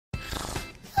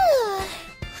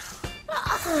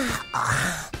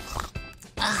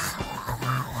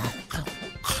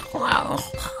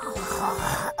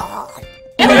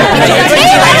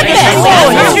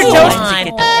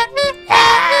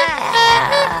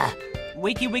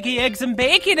Wakey, wakey, eggs and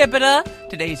bacon, Nepeta.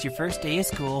 Today's your first day of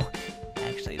school.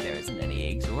 Actually, there isn't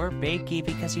any eggs or bakey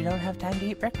because you don't have time to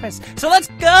eat breakfast. So let's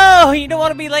go! You don't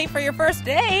want to be late for your first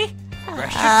day. Brush your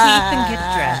teeth and get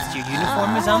dressed. Your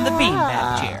uniform is on the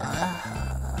beanbag chair.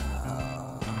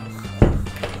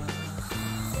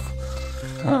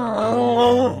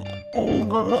 Oh,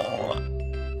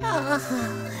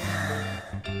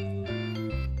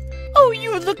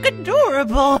 you look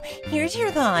adorable. Here's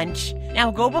your lunch.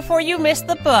 Now go before you miss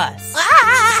the bus.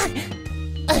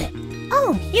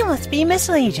 Oh, you must be Miss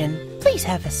Legion. Please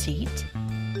have a seat.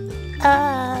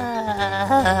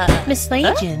 Miss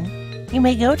Legion, you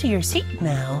may go to your seat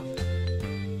now.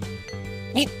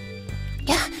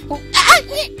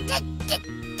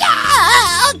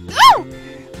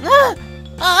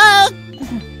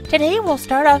 Today we'll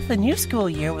start off the new school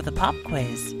year with a pop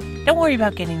quiz. Don't worry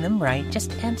about getting them right,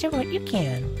 just answer what you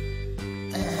can.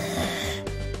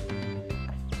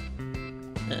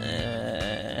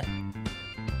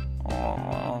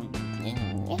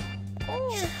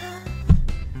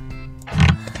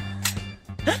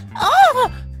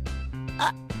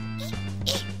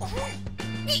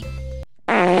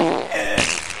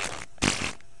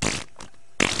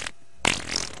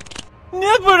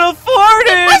 Nepeta farted!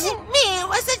 It wasn't me, it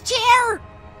was a chair!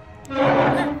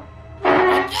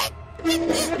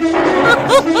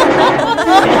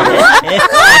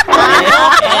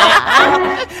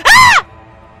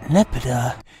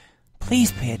 Nepeta,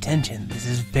 please pay attention. This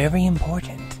is very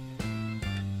important.